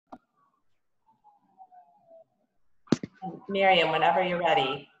Mariam, whenever you're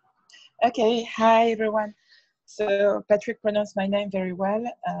ready. Okay, hi everyone. So Patrick pronounced my name very well.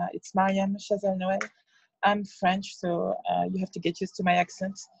 It's Mariam Chazalnoel. I'm French, so you have to get used to my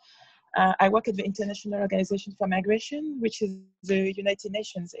accent. I work at the International Organization for Migration, which is the United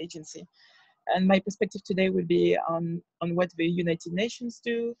Nations agency. And my perspective today will be on what the United Nations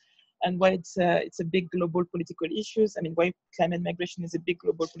do and why it's a big global political issues. I mean, why climate migration is a big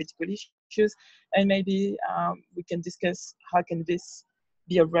global political issues. And maybe we can discuss how can this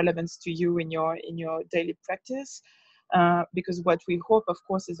be of relevance to you in your daily practice. Because what we hope, of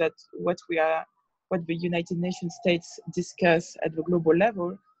course, is that what the United Nations states discuss at the global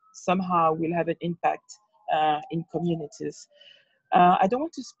level somehow will have an impact in communities. I don't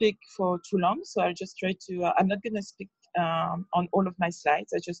want to speak for too long, so I'll just try to. I'm not going to speak on all of my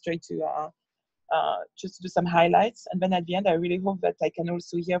slides. I just try to just do some highlights, and then at the end, I really hope that I can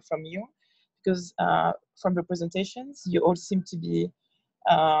also hear from you, because from the presentations, you all seem to be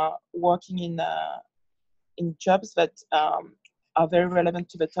working in jobs that are very relevant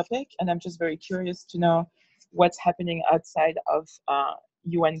to the topic, and I'm just very curious to know what's happening outside of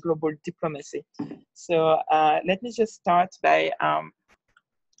UN global diplomacy. So let me just start by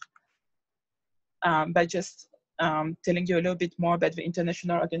just telling you a little bit more about the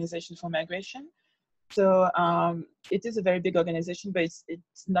International Organization for Migration. So it is a very big organization, but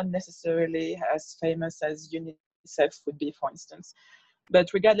it's not necessarily as famous as UNICEF would be, for instance. But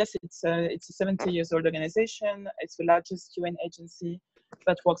regardless, it's a 70 years old organization. It's the largest UN agency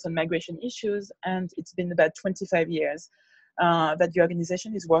that works on migration issues, and it's been about 25 years that the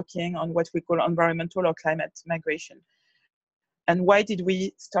organization is working on what we call environmental or climate migration. And why did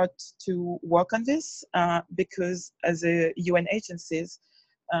we start to work on this? Because as a UN agencies,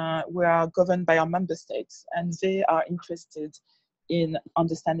 we are governed by our member states, and they are interested in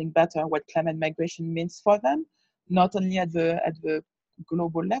understanding better what climate migration means for them, not only at the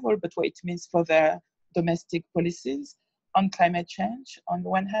global level, but what it means for their domestic policies on climate change on the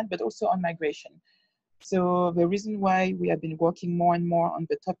one hand, but also on migration. So the reason why we have been working more and more on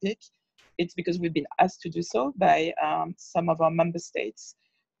the topic, it's because we've been asked to do so by some of our member states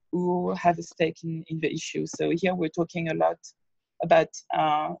who have a stake in the issue. So here we're talking a lot about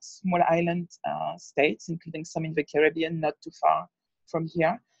small island states, including some in the Caribbean, not too far from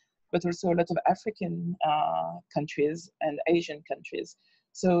here, but also a lot of African countries and Asian countries.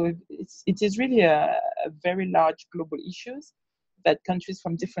 So it is really a very large global issues that countries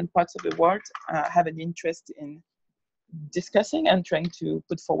from different parts of the world have an interest in discussing and trying to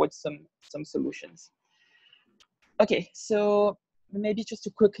put forward some solutions. Okay, so maybe just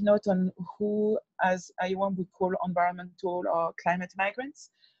a quick note on who, as IOM, we call environmental or climate migrants.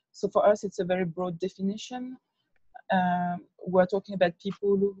 So for us, it's a very broad definition. We're talking about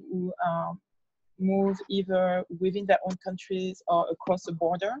people who move either within their own countries or across the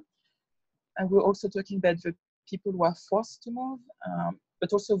border. And we're also talking about the people who are forced to move,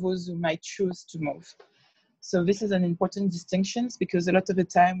 but also those who might choose to move. So this is an important distinction, because a lot of the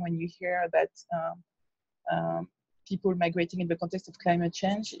time when you hear about people migrating in the context of climate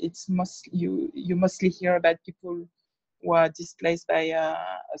change, it's you mostly hear about people who are displaced by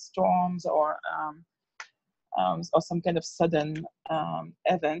storms or some kind of sudden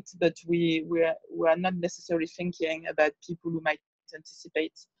event, but we are not necessarily thinking about people who might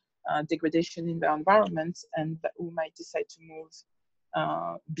anticipate degradation in their environment and who might decide to move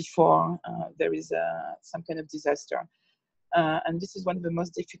before there is some kind of disaster. And this is one of the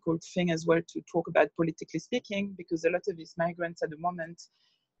most difficult things as well to talk about politically speaking, because a lot of these migrants at the moment,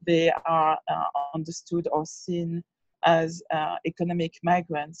 they are understood or seen as economic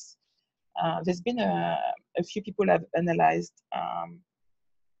migrants. There's been a few people have analyzed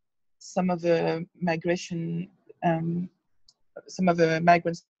some of the migration, some of the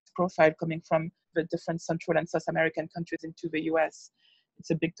migrants' profile coming from the different Central and South American countries into the US. It's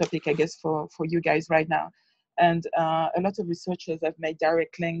a big topic, I guess, for you guys right now. And a lot of researchers have made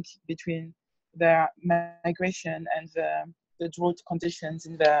direct link between their migration and the drought conditions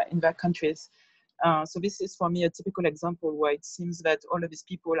in their countries. So this is for me a typical example where it seems that all of these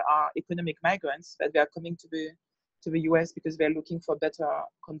people are economic migrants, that they are coming to the US because they're looking for better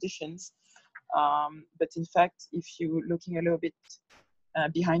conditions. But in fact, if you're looking a little bit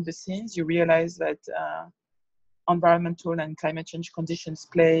behind the scenes, you realize that environmental and climate change conditions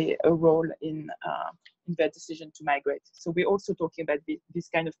play a role in their decision to migrate. So we're also talking about this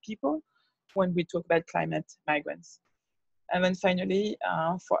kind of people when we talk about climate migrants. And then finally,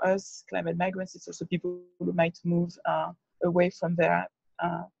 for us, climate migrants, it's also people who might move away from their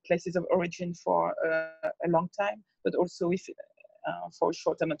places of origin for a long time, but also for a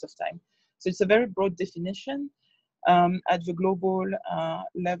short amount of time. So it's a very broad definition. At the global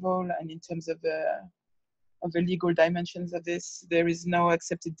level and in terms of the legal dimensions of this, there is no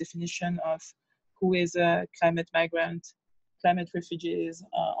accepted definition of who is a climate migrant, climate refugees,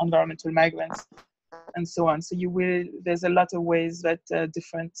 environmental migrants, and so on. So there's a lot of ways that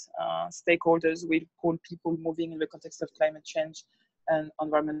different stakeholders will call people moving in the context of climate change and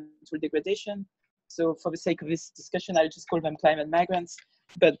environmental degradation. So for the sake of this discussion, I'll just call them climate migrants,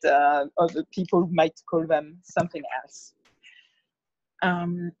 but other people might call them something else.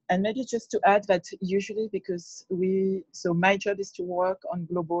 And maybe just to add that usually because so my job is to work on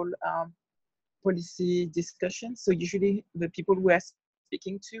global policy discussions. So usually the people we are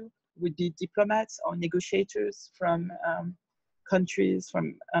speaking to would be diplomats or negotiators from countries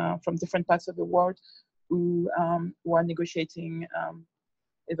from different parts of the world who are negotiating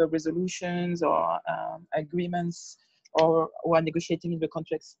either resolutions or agreements, or who are negotiating in the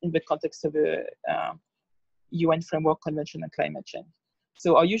context of the UN Framework Convention on Climate Change.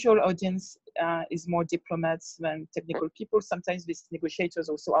 So our usual audience is more diplomats than technical people. Sometimes these negotiators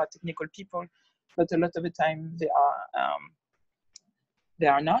also are technical people, but a lot of the time they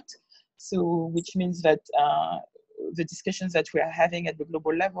are not. So which means that the discussions that we are having at the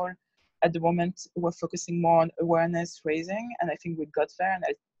global level, at the moment, we're focusing more on awareness raising, and I think we got there, and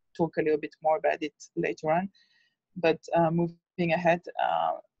I'll talk a little bit more about it later on. But moving ahead,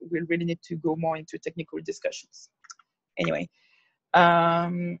 we'll really need to go more into technical discussions. Anyway,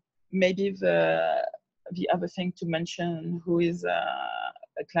 maybe the other thing to mention who is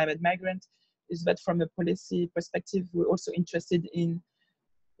a climate migrant is that from a policy perspective, we're also interested in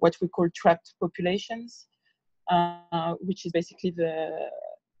what we call trapped populations, which is basically the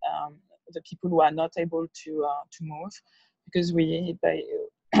people who are not able to move, because when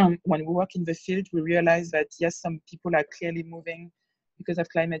we work in the field, we realize that yes, some people are clearly moving because of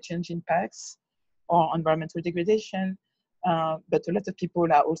climate change impacts or environmental degradation, but a lot of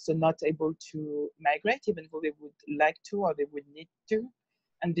people are also not able to migrate, even though they would like to or they would need to.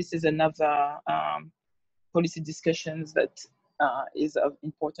 And this is another policy discussions that is of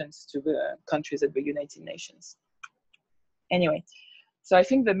importance to the countries at the United Nations. Anyway, so I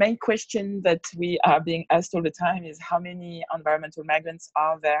think the main question that we are being asked all the time is how many environmental migrants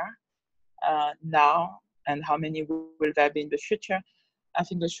are there now, and how many will there be in the future? I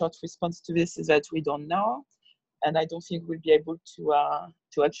think the short response to this is that we don't know, and I don't think we'll be able to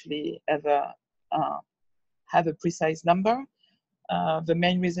actually ever have a precise number. The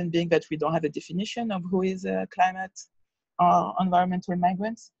main reason being that we don't have a definition of who is a climate or environmental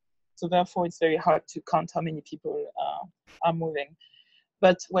migrants. So therefore, it's very hard to count how many people are moving.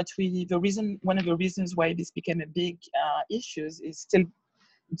 But one of the reasons why this became a big issue is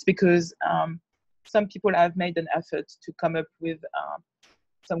it's because some people have made an effort to come up with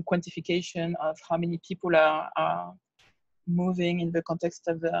some quantification of how many people are moving in the context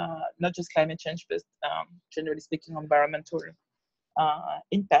of not just climate change, but generally speaking, environmental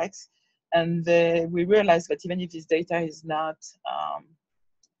impacts. And we realized that even if this data is not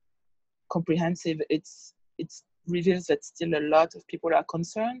comprehensive, it reveals that still a lot of people are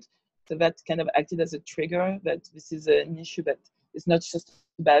concerned. So that kind of acted as a trigger that this is an issue that is not just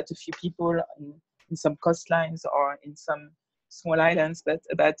about a few people in some coastlines or in some small islands, but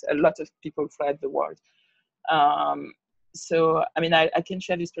about a lot of people throughout the world. So, I mean, I can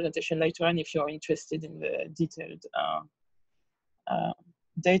share this presentation later on if you're interested in the detailed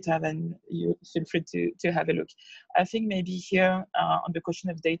data, then you feel free to have a look. I think maybe here on the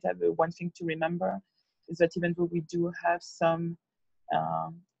question of data, the one thing to remember is that even though we do have some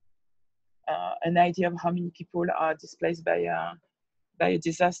an idea of how many people are displaced by a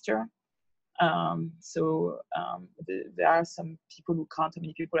disaster, there are some people who count how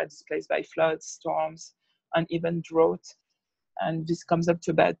many people are displaced by floods, storms, and even drought, and this comes up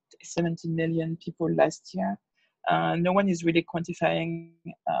to about 17 million people last year. No one is really quantifying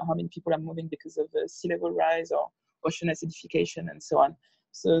how many people are moving because of the sea level rise or ocean acidification and so on.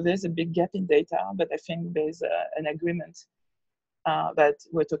 So there's a big gap in data, but I think there's an agreement that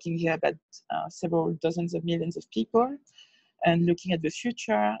we're talking here about several dozens of millions of people. And looking at the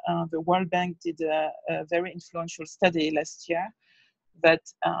future, the World Bank did a very influential study last year that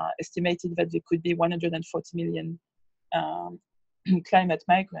estimated that there could be 140 million climate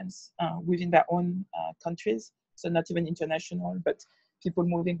migrants within their own countries. So not even international, but people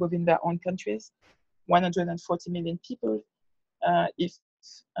moving within their own countries. 140 million people if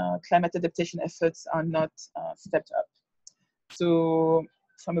climate adaptation efforts are not stepped up. So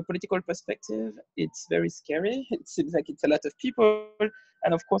from a political perspective, it's very scary. It seems like it's a lot of people.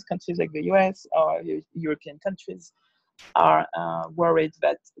 And of course, countries like the US or European countries are worried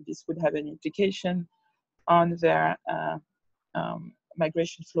that this would have an implication on their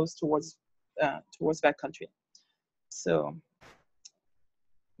migration flows towards that country. So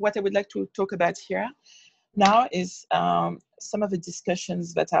what I would like to talk about here now is some of the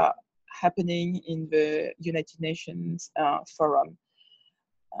discussions that are happening in the United Nations Forum.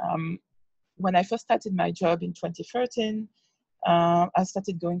 When I first started my job in 2013, I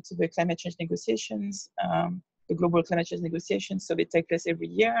started going to the climate change negotiations, the global climate change negotiations. So they take place every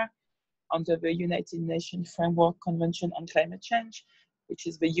year under the United Nations Framework Convention on Climate Change, which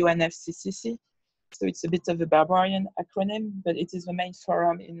is the UNFCCC. So it's a bit of a barbarian acronym, but it is the main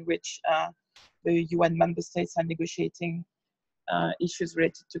forum in which the UN member states are negotiating issues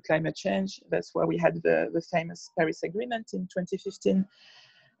related to climate change. That's why we had the famous Paris Agreement in 2015.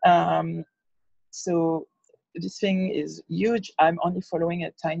 So this thing is huge. I'm only following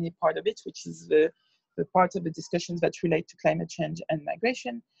a tiny part of it, which is the part of the discussions that relate to climate change and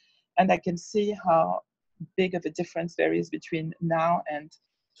migration. And I can see how big of a difference there is between now and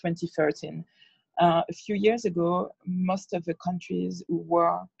 2013. A few years ago, most of the countries who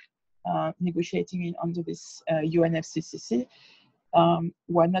were negotiating under this UNFCCC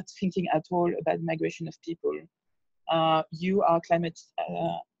were not thinking at all about migration of people. You are climate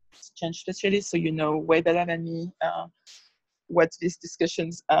change specialist, so you know way better than me what these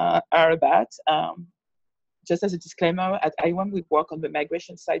discussions are about. Just as a disclaimer, at IOM we work on the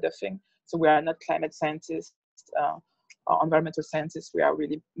migration side of things, so we are not climate scientists or environmental scientists. We are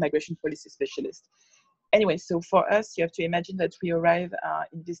really migration policy specialists. Anyway, so for us, you have to imagine that we arrive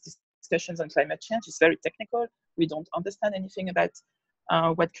in these discussions on climate change. It's very technical. We don't understand anything about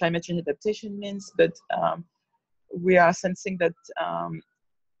what climate change adaptation means, but we are sensing that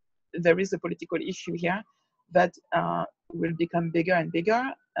there is a political issue here that will become bigger and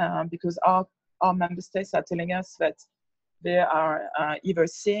bigger because our member states are telling us that they are either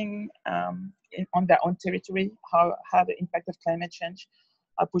seeing on their own territory how the impact of climate change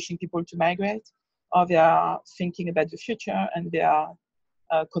are pushing people to migrate, or they are thinking about the future and they are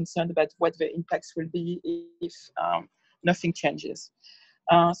concerned about what the impacts will be if nothing changes.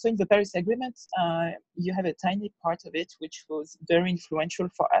 So in the Paris Agreement, you have a tiny part of it which was very influential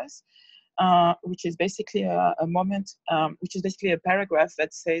for us, which is basically which is basically a paragraph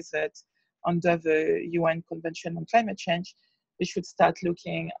that says that under the UN Convention on Climate Change, we should start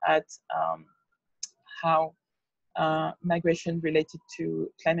looking at how migration related to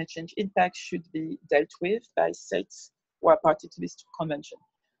climate change impacts should be dealt with by states who are party to this convention.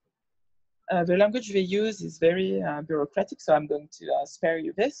 The language they use is very bureaucratic, so I'm going to spare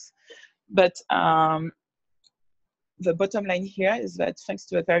you this. But the bottom line here is that thanks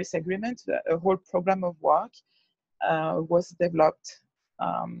to the Paris Agreement, a whole program of work was developed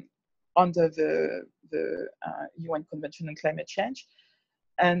under the UN Convention on Climate Change.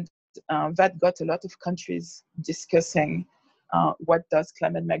 And that got a lot of countries discussing what does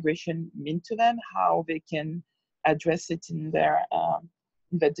climate migration mean to them, how they can address it in their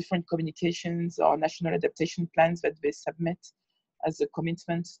different communications or national adaptation plans that they submit as a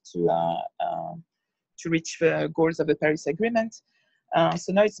commitment to reach the goals of the Paris Agreement.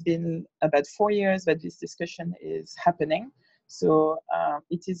 So now it's been about 4 years that this discussion is happening. So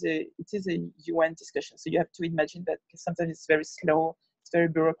it is a UN discussion. So you have to imagine that sometimes it's very slow, it's very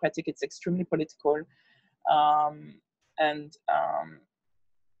bureaucratic, it's extremely political, and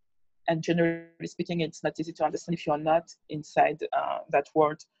generally speaking, it's not easy to understand if you're not inside that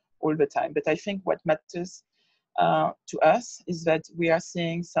world all the time. But I think what matters to us is that we are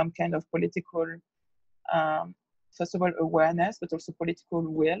seeing some kind of political, first of all, awareness, but also political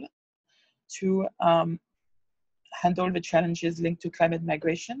will to handle the challenges linked to climate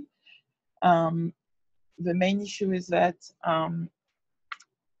migration. The main issue is that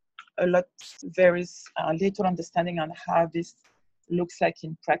there is little understanding on how this looks like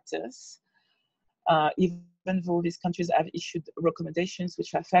in practice, even though these countries have issued recommendations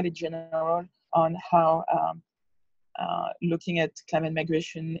which are fairly general on how looking at climate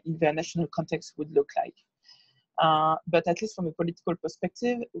migration in their national context would look like. But at least from a political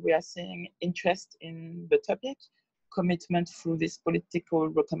perspective, we are seeing interest in the topic, commitment through these political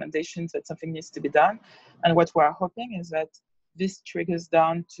recommendations that something needs to be done. And what we are hoping is that this triggers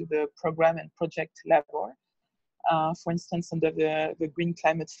down to the program and project level. For instance, under the Green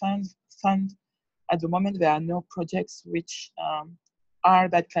Climate Fund, at the moment, there are no projects which are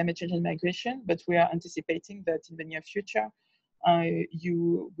about climate change and migration, but we are anticipating that in the near future, we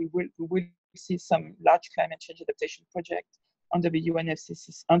will see some large climate change adaptation project under the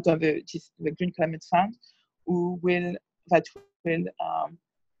UNFCCC, under the Green Climate Fund, that will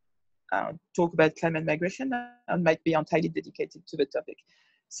talk about climate migration and might be entirely dedicated to the topic.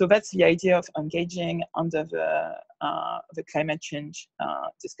 So that's the idea of engaging under the climate change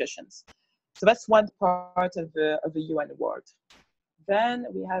discussions. So that's one part of the UN world. Then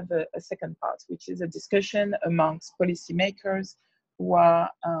we have a second part, which is a discussion amongst policymakers who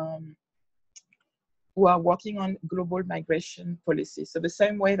are working on global migration policy. So the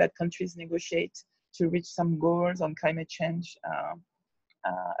same way that countries negotiate to reach some goals on climate change,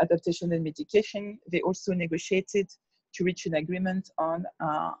 adaptation and mitigation, they also negotiated to reach an agreement on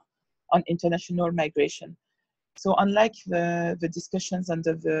international migration. So unlike the discussions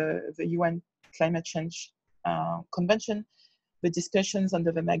under the UN Climate Change Convention, the discussions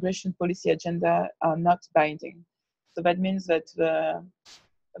under the migration policy agenda are not binding. So that means that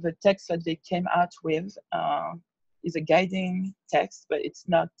the text that they came out with is a guiding text, but it's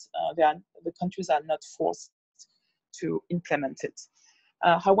not. The countries are not forced to implement it.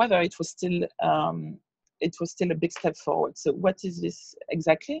 However, it was still a big step forward. So what is this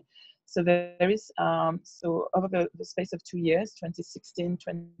exactly? So there is so over the space of 2 years, 2016,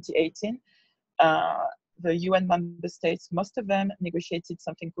 2018. The UN member states, most of them negotiated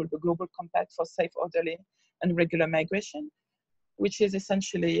something called the Global Compact for Safe, Orderly, and Regular Migration, which is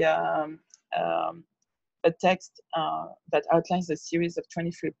essentially a text that outlines a series of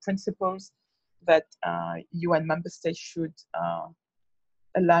 23 principles that UN member states should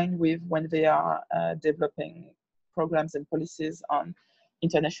align with when they are developing programs and policies on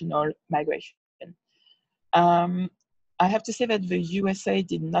international migration. I have to say that the USA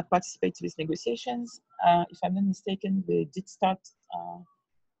did not participate in these negotiations. If I'm not mistaken, they did start.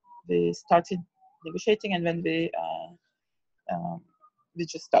 They started negotiating, and then they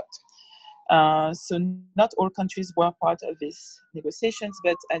just stopped. So not all countries were part of these negotiations,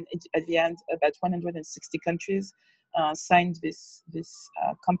 but at the end, about 160 countries signed this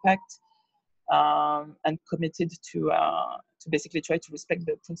compact and committed to basically try to respect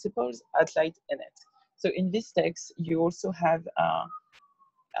the principles outlined in it. So in this text, you also have a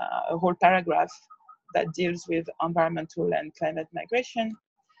whole paragraph that deals with environmental and climate migration,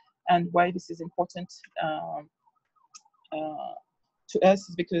 and why this is important to us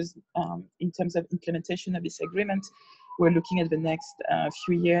is because in terms of implementation of this agreement, we're looking at the next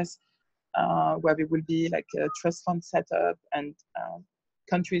few years where there will be like a trust fund set up, and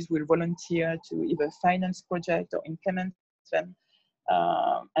countries will volunteer to either finance projects or implement them.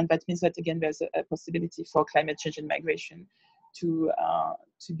 And that means that, again, there's a possibility for climate change and migration to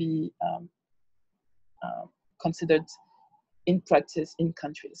be considered in practice in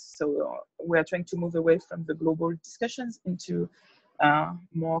countries. So we're trying to move away from the global discussions into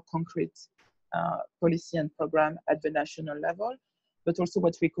more concrete policy and program at the national level, but also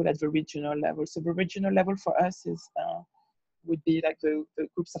what we call at the regional level. So the regional level for us is would be like the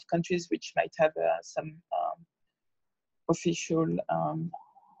groups of countries which might have some official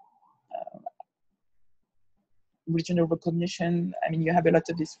regional recognition. I mean, you have a lot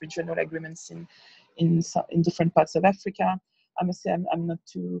of these regional agreements in different parts of Africa. I must say I'm not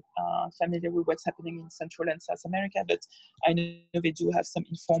too familiar with what's happening in Central and South America, but I know they do have some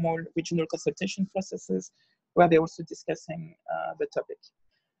informal regional consultation processes where they're also discussing the topic.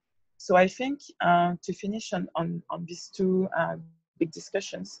 So I think to finish on these two big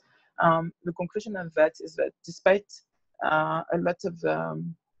discussions, the conclusion of that is that despite a lot of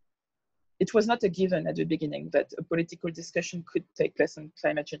it was not a given at the beginning that a political discussion could take place on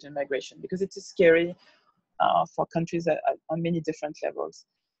climate change and migration, because it is scary for countries on many different levels.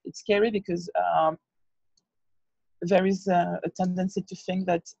 It's scary because there is a tendency to think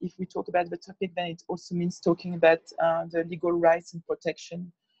that if we talk about the topic, then it also means talking about the legal rights and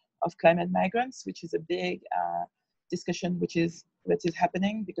protection of climate migrants, which is a big discussion that is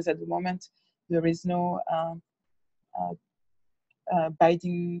happening, because at the moment there is no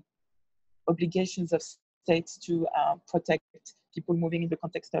binding obligations of states to protect people moving in the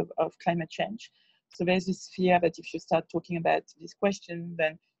context of climate change. So there's this fear that if you start talking about this question,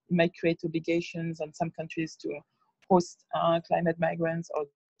 then it might create obligations on some countries to host climate migrants or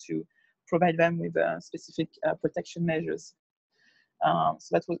to provide them with specific protection measures.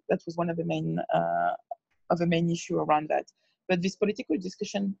 So that was one of the main issue around that. But this political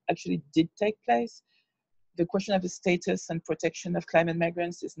discussion actually did take place. The question of the status and protection of climate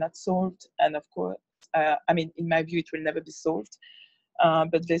migrants is not solved, and of course, I mean, in my view, it will never be solved.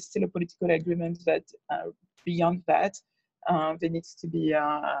 But there's still a political agreement that beyond that, there needs to be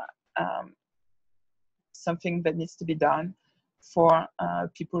something that needs to be done for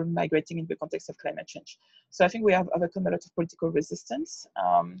people migrating in the context of climate change. So I think we have overcome a lot of political resistance,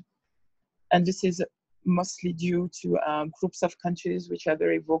 and this is mostly due to groups of countries which are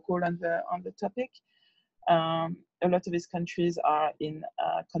very vocal on the topic. a lot of these countries are in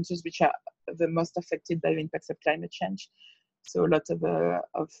countries which are the most affected by the impacts of climate change. So a lot of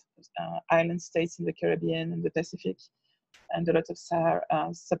island states in the Caribbean and the Pacific, and a lot of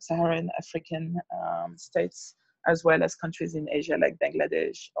sub-Saharan African states, as well as countries in Asia like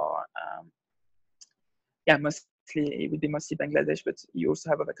Bangladesh or mostly it would be mostly Bangladesh, but you also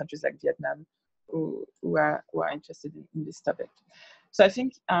have other countries like Vietnam who are interested in this topic. So I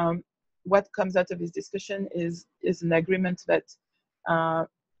think what comes out of this discussion is an agreement that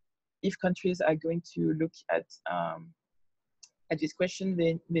if countries are going to look at this question,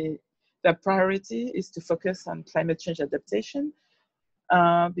 their priority is to focus on climate change adaptation,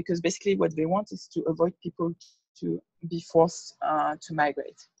 because basically what they want is to avoid people to be forced to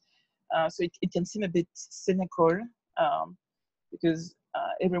migrate. So it can seem a bit cynical, because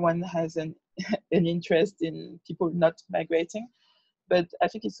everyone has an interest in people not migrating. But I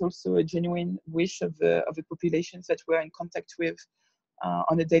think it's also a genuine wish of the populations that we're in contact with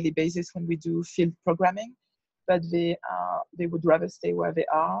on a daily basis when we do field programming, that they would rather stay where they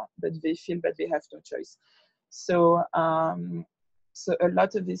are, but they feel that they have no choice. So so a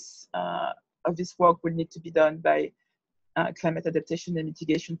lot of this work will need to be done by climate adaptation and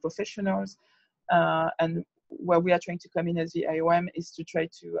mitigation professionals, and where we are trying to come in as the IOM is to try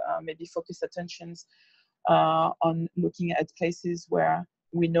to maybe focus attentions on looking at places where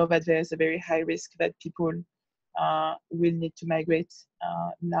we know that there's a very high risk that people will need to migrate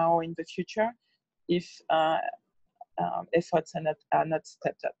now in the future if efforts are not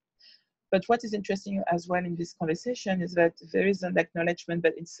stepped up. But what is interesting as well in this conversation is that there is an acknowledgement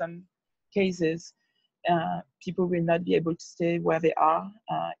that in some cases, people will not be able to stay where they are.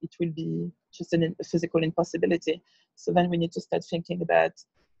 It will be just a physical impossibility. So then we need to start thinking about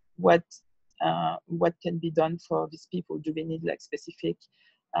what can be done for these people. Do they need like specific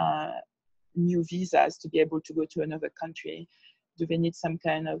new visas to be able to go to another country? Do they need some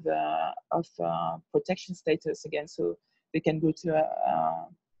kind of protection status again, so they can go to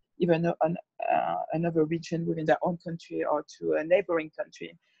even another region within their own country or to a neighboring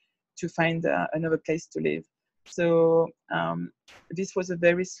country to find another place to live? So this was a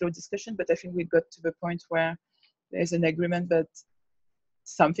very slow discussion, but I think we got to the point where there's an agreement that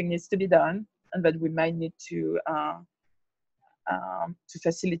something needs to be done and that we might need to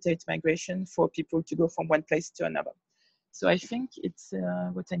facilitate migration for people to go from one place to another. So I think it's,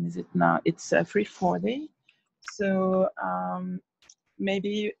 what time is it now? It's 3:40. So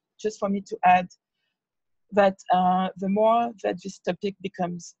maybe just for me to add that the more that this topic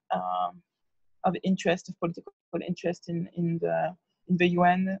becomes of interest, of political interest in the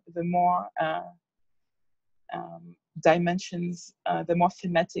UN, the more dimensions, the more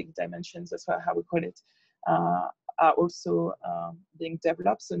thematic dimensions, that's how we call it, are also being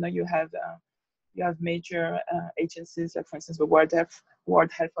developed. So now you have major agencies, like for instance the World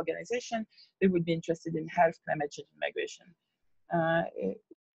Health Organization. They would be interested in health, climate change, and migration.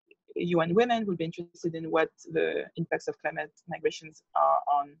 UN Women would be interested in what the impacts of climate migrations are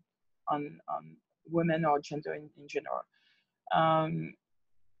on women or gender in general.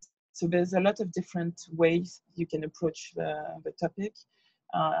 So there's a lot of different ways you can approach the topic,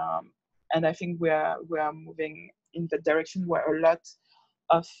 and I think we are moving in the direction where a lot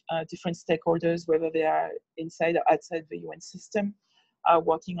of different stakeholders, whether they are inside or outside the UN system, are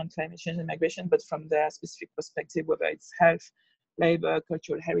working on climate change and migration, but from their specific perspective, whether it's health, labor,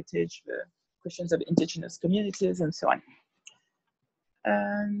 cultural heritage, the questions of indigenous communities, and so on.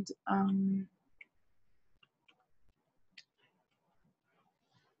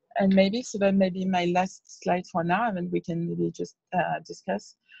 And maybe, so that may be my last slide for now, and then we can maybe just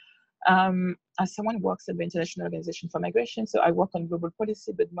discuss. As someone who works at the International Organization for Migration, so I work on global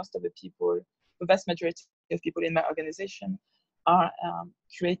policy, but most of the people, the vast majority of people in my organization are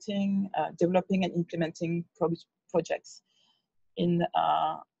creating, developing, and implementing projects in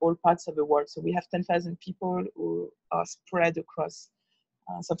all parts of the world. So we have 10,000 people who are spread across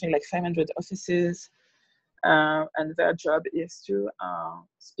something like 500 offices, and their job is to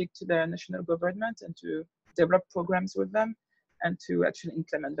speak to their national government and to develop programs with them and to actually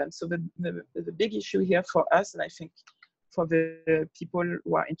implement them. So the big issue here for us, and I think for the people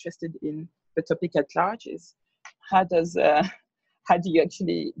who are interested in the topic at large, is how do you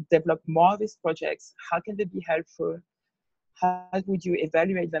actually develop more of these projects? How can they be helpful? How would you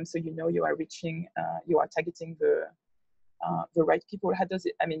evaluate them so you know you are reaching, you are targeting the right people? How does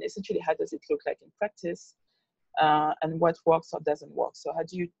it, I mean, essentially, how does it look like in practice? And what works or doesn't work? So how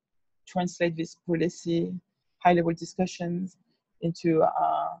do you translate this policy, high-level discussions into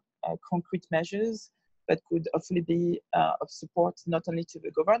concrete measures that could hopefully be of support not only to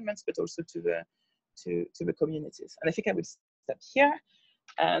the governments, but also to the to the communities. And I think I will stop here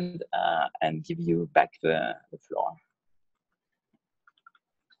and give you back the floor.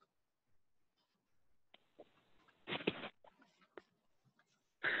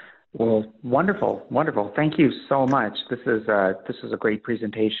 Well, wonderful, wonderful. Thank you so much. This is a great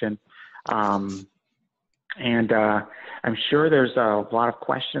presentation, and I'm sure there's a lot of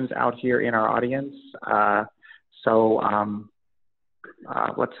questions out here in our audience. So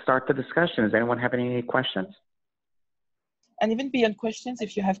let's start the discussion. Does anyone have any questions? And even beyond questions,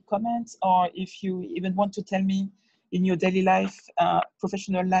 if you have comments, or if you even want to tell me in your daily life,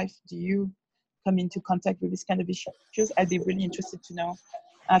 professional life, do you come into contact with this kind of issues? I'd be really interested to know.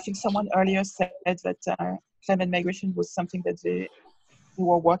 I think someone earlier said that climate migration was something that they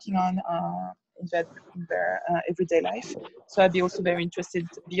were working on in their everyday life. So I'd be also very interested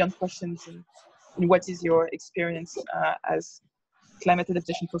beyond questions in what is your experience as climate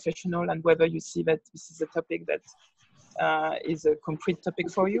adaptation professional, and whether you see that this is a topic that is a concrete topic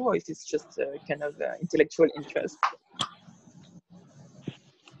for you, or if it's just a kind of intellectual interest.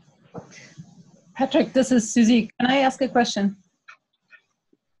 Patrick, this is Susie. Can I ask a question?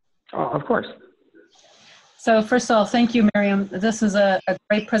 Oh, of course. So first of all, thank you, Mariam. This is a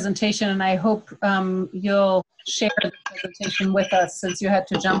great presentation, and I hope you'll share the presentation with us. Since you had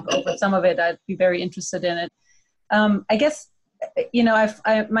to jump over some of it, I'd be very interested in it. I guess, you know,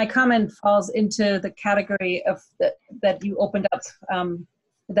 my comment falls into the category of that you opened up,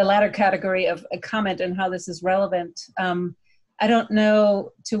 the latter category of a comment and how this is relevant. I don't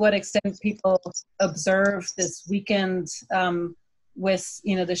know to what extent people observed this weekend with,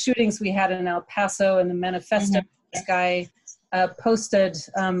 you know, the shootings we had in El Paso and the manifesto this guy posted.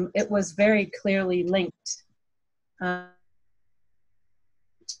 It was very clearly linked to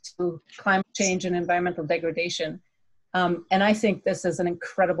climate change and environmental degradation. And I think this is an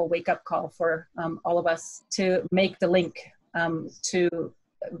incredible wake-up call for all of us to make the link to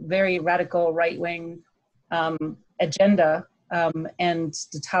very radical right-wing agenda and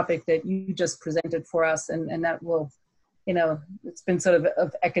the topic that you just presented for us, and that will, you know, it's been sort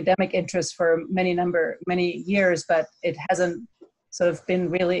of academic interest for many years, but it hasn't sort of been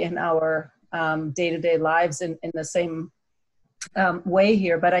really in our day-to-day lives in the same way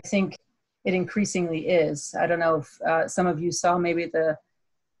here. But I think it increasingly is. I don't know if some of you saw maybe the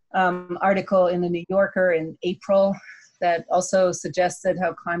article in the New Yorker in April that also suggested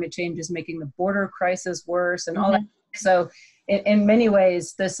how climate change is making the border crisis worse and all that. So in many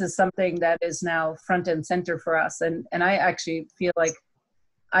ways, this is something that is now front and center for us. And I actually feel like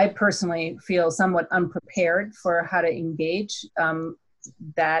I personally feel somewhat unprepared for how to engage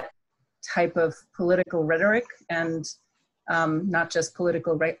that type of political rhetoric, and not just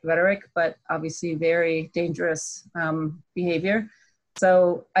political rhetoric, but obviously very dangerous behavior.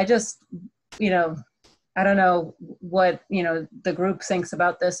 So I just, you know, I don't know what, you know, the group thinks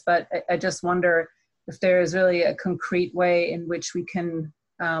about this, but I just wonder if there is really a concrete way in which we can,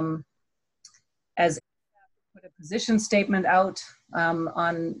 as put a position statement out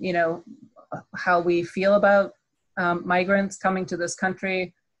on, you know, how we feel about migrants coming to this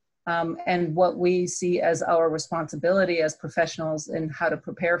country, and what we see as our responsibility as professionals and how to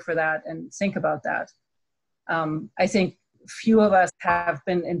prepare for that and think about that. I think few of us have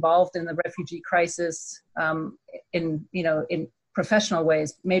been involved in the refugee crisis in, you know, in professional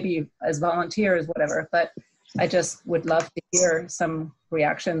ways, maybe as volunteers, whatever, but I just would love to hear some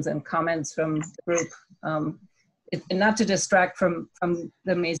reactions and comments from the group. And not to distract from the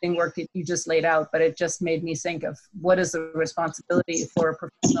amazing work that you just laid out, but it just made me think of what is the responsibility for a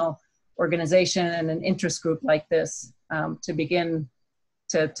professional organization and an interest group like this to begin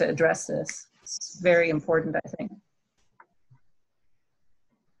to address this. It's very important, I think.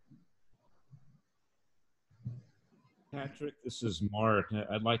 Patrick, this is Mark.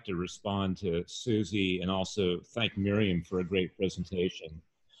 I'd like to respond to Susie and also thank Mariam for a great presentation.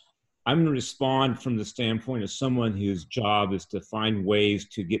 I'm going to respond from the standpoint of someone whose job is to find ways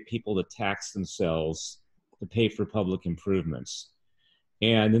to get people to tax themselves to pay for public improvements.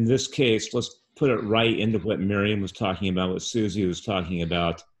 And in this case, let's put it right into what Mariam was talking about, what Susie was talking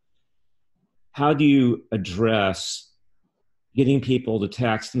about. How do you address getting people to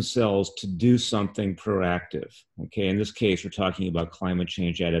tax themselves to do something proactive? Okay, in this case, we're talking about climate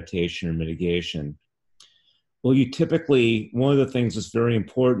change adaptation or mitigation. Well, you typically, one of the things that's very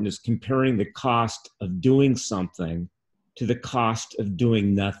important is comparing the cost of doing something to the cost of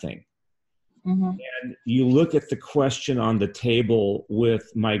doing nothing. And you look at the question on the table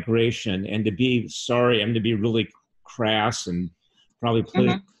with migration, and to be, sorry, I'm going to be really crass and probably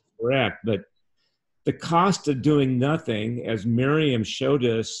politically correct, but The cost of doing nothing, as Mariam showed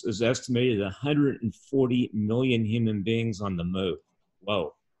us, is estimated at 140 million human beings on the move.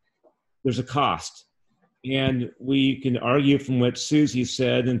 Whoa. There's a cost. And we can argue from what Susie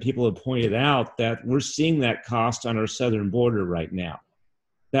said, and people have pointed out, that we're seeing that cost on our southern border right now.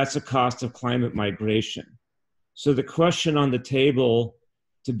 That's a cost of climate migration. So the question on the table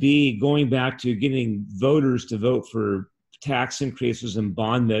to be going back to getting voters to vote for tax increases and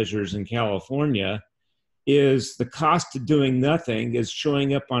bond measures in California is the cost of doing nothing is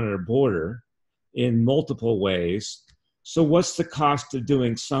showing up on our border in multiple ways. So what's the cost of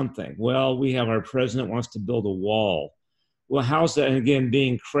doing something? Well, we have our president wants to build a wall. Well, how's that, and again,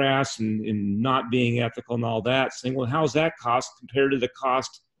 being crass and not being ethical and all that, saying, well, how's that cost compared to the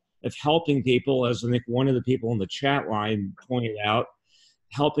cost of helping people, as I think one of the people in the chat line pointed out,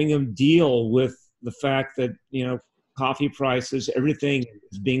 helping them deal with the fact that, you know, coffee prices, everything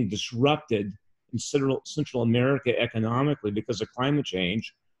is being disrupted in Central America economically because of climate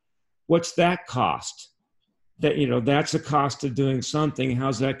change. What's that cost? That, you know, that's the cost of doing something.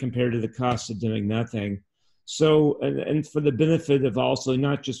 How's that compared to the cost of doing nothing? So, and for the benefit of also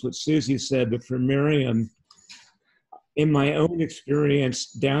not just what Susie said, but for Mariam, in my own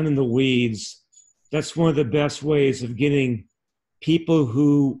experience down in the weeds, that's one of the best ways of getting people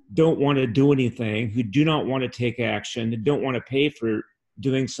who don't want to do anything, who do not want to take action, who don't want to pay for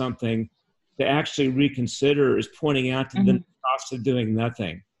doing something, to actually reconsider, is pointing out to them the cost of doing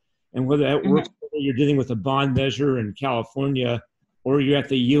nothing. And whether that works, whether you're dealing with a bond measure in California or you're at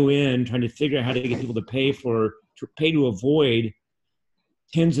the UN trying to figure out how to get people to pay to avoid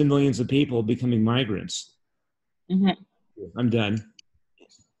tens of millions of people becoming migrants. I'm done.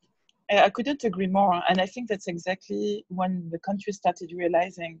 I couldn't agree more. And I think that's exactly when the country started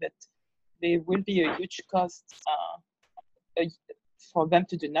realizing that there will be a huge cost for them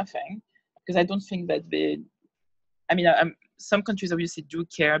to do nothing. Because I don't think that some countries obviously do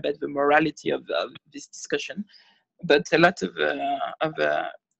care about the morality of this discussion, but a lot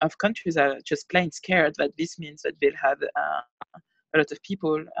of countries are just plain scared that this means that they'll have a lot of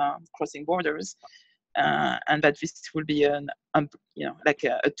people crossing borders, and that this will be like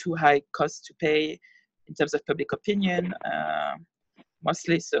a too high cost to pay in terms of public opinion,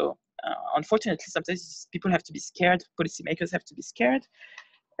 mostly. So unfortunately, sometimes people have to be scared. Policymakers have to be scared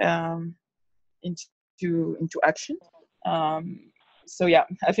into action. So yeah,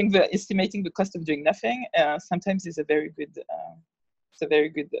 I think estimating the cost of doing nothing sometimes is a very good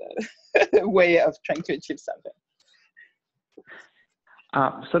way of trying to achieve something.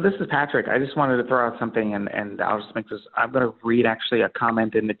 So this is Patrick. I just wanted to throw out something, and I'll just make this. I'm going to read actually a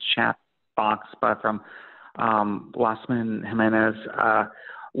comment in the chat box, but from Blasman Jimenez.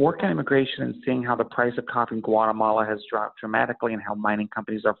 Work on immigration and seeing how the price of coffee in Guatemala has dropped dramatically and how mining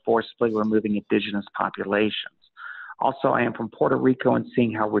companies are forcibly removing indigenous populations. Also, I am from Puerto Rico and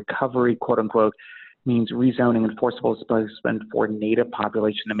seeing how recovery, quote unquote, means rezoning and forcible displacement for native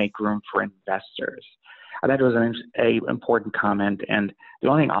population to make room for investors. I thought it was an important comment. And the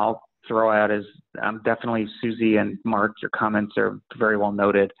only thing I'll throw out is definitely Susie and Mark, your comments are very well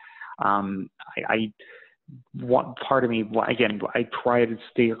noted. Part of me, again, I try to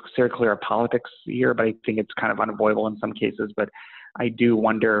steer clear of politics here, but I think it's kind of unavoidable in some cases. But I do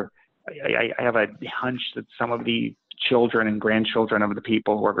wonder, I have a hunch that some of the children and grandchildren of the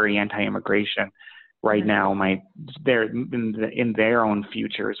people who are very anti-immigration right now in their own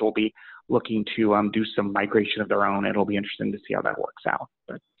futures will be looking to do some migration of their own. It'll be interesting to see how that works out.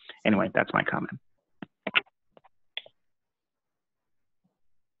 But anyway, that's my comment.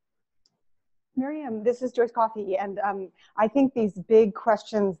 Mariam, this is Joyce Coffey, and I think these big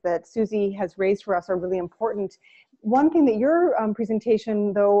questions that Susie has raised for us are really important. One thing that your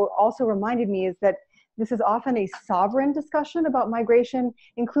presentation, though, also reminded me is that this is often a sovereign discussion about migration,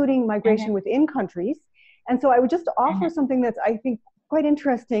 including migration within countries. And so I would just offer something that's, I think, quite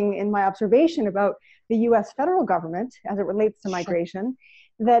interesting in my observation about the US federal government as it relates to migration,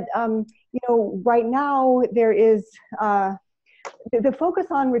 that, right now there is, the focus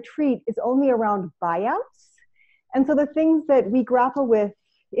on retreat is only around buyouts. And so the things that we grapple with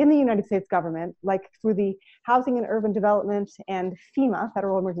in the United States government, like through the Housing and Urban Development and FEMA,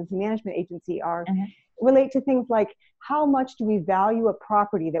 Federal Emergency Management Agency, relate to things like how much do we value a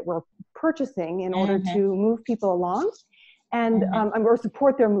property that we're purchasing in order to move people along and or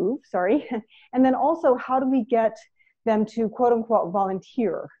support their move, sorry. And then also, how do we get them to quote unquote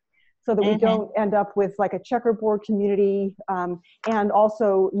volunteer, so that we don't end up with like a checkerboard community and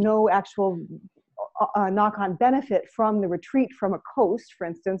also no actual knock-on benefit from the retreat from a coast, for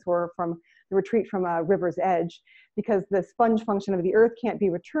instance, or from retreat from a river's edge, because the sponge function of the earth can't be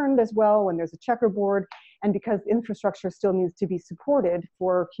returned as well when there's a checkerboard, and because infrastructure still needs to be supported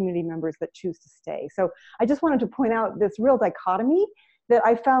for community members that choose to stay. So I just wanted to point out this real dichotomy that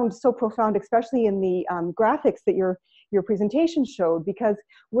I found so profound, especially in the graphics that your presentation showed, because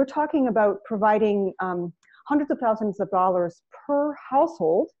we're talking about providing hundreds of thousands of dollars per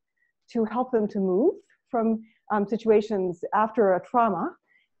household to help them to move from situations after a trauma.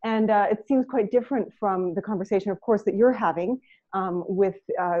 And it seems quite different from the conversation, of course, that you're having with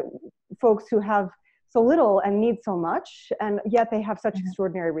folks who have so little and need so much, and yet they have such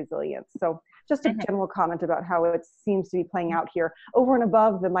extraordinary resilience. So just a general comment about how it seems to be playing out here, over and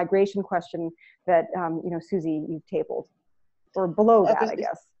above the migration question that Susie, you tabled, or below that, I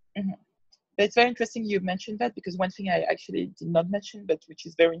guess. But it's very interesting you mentioned that, because one thing I actually did not mention, but which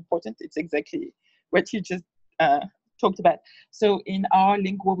is very important, it's exactly what you just talked about. So in our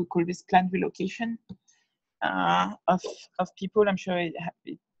lingo, we call this planned relocation of people. I'm sure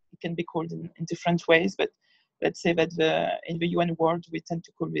it can be called in different ways, but let's say that in the UN world, we tend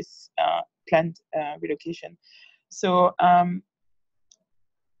to call this planned relocation. So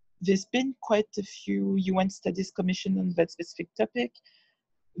there's been quite a few UN studies commissioned on that specific topic.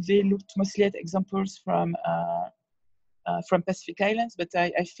 They looked mostly at examples from Pacific Islands, but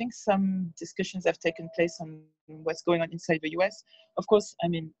I think some discussions have taken place on what's going on inside the US. Of course, I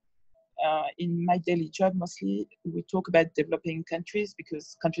mean, in my daily job, mostly we talk about developing countries,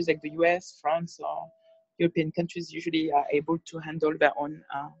 because countries like the US, France, or European countries usually are able to handle their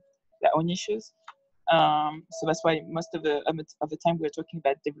own issues. So that's why most of the time we're talking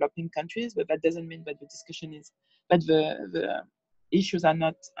about developing countries, but that doesn't mean that the discussion is that the issues are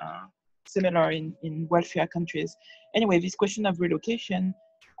not similar in wealthier countries. Anyway, this question of relocation,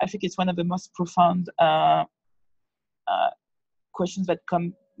 I think it's one of the most profound questions that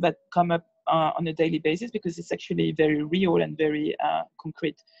come up on a daily basis, because it's actually very real and very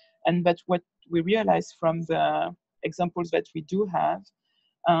concrete. And but what we realize from the examples that we do have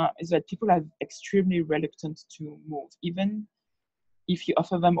is that people are extremely reluctant to move, even if you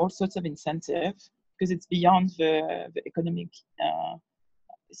offer them all sorts of incentive, because it's beyond the economic,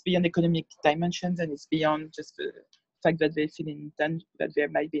 it's beyond economic dimensions, and it's beyond just the fact that they feel in danger, that they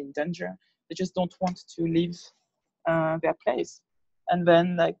might be in danger. They just don't want to leave their place, and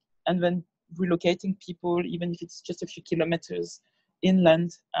then relocating people, even if it's just a few kilometers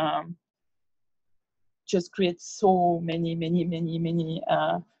inland, just creates so many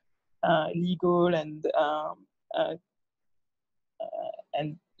legal and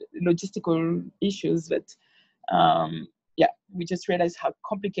logistical issues that we just realized how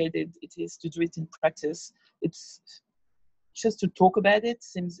complicated it is to do it in practice. It's just to talk about it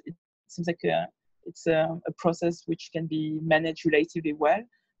seems like it's a process which can be managed relatively well.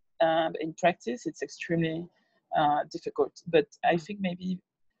 In practice, it's extremely difficult. But I think maybe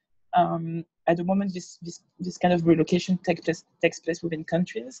at the moment this kind of relocation takes place within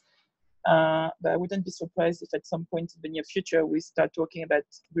countries. But I wouldn't be surprised if at some point in the near future we start talking about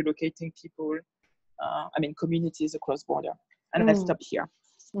relocating people, communities across border. And I'll stop here.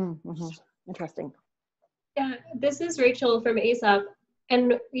 Interesting. Yeah, this is Rachel from ASAP.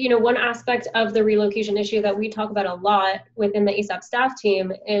 And one aspect of the relocation issue that we talk about a lot within the ASAP staff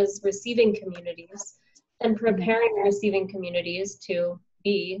team is receiving communities and preparing receiving communities to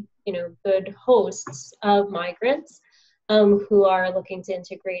be, good hosts of migrants who are looking to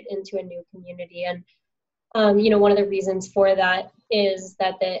integrate into a new community. And, one of the reasons for that is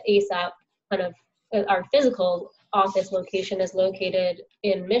that the ASAP our physical office location is located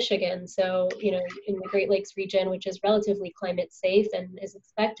in Michigan. So, in the Great Lakes region, which is relatively climate safe and is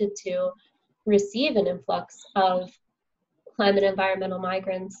expected to receive an influx of climate environmental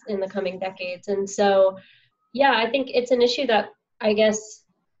migrants in the coming decades. And so, yeah, I think it's an issue that, I guess,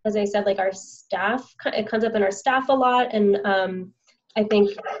 as I said, like our staff, it comes up in our staff a lot. And I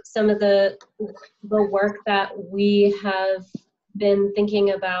think some of the work that we have been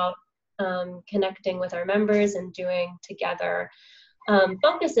thinking about connecting with our members and doing together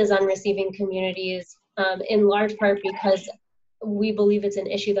focuses on receiving communities in large part because we believe it's an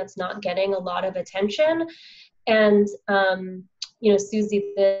issue that's not getting a lot of attention. And,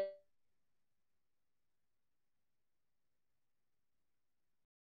 Susie,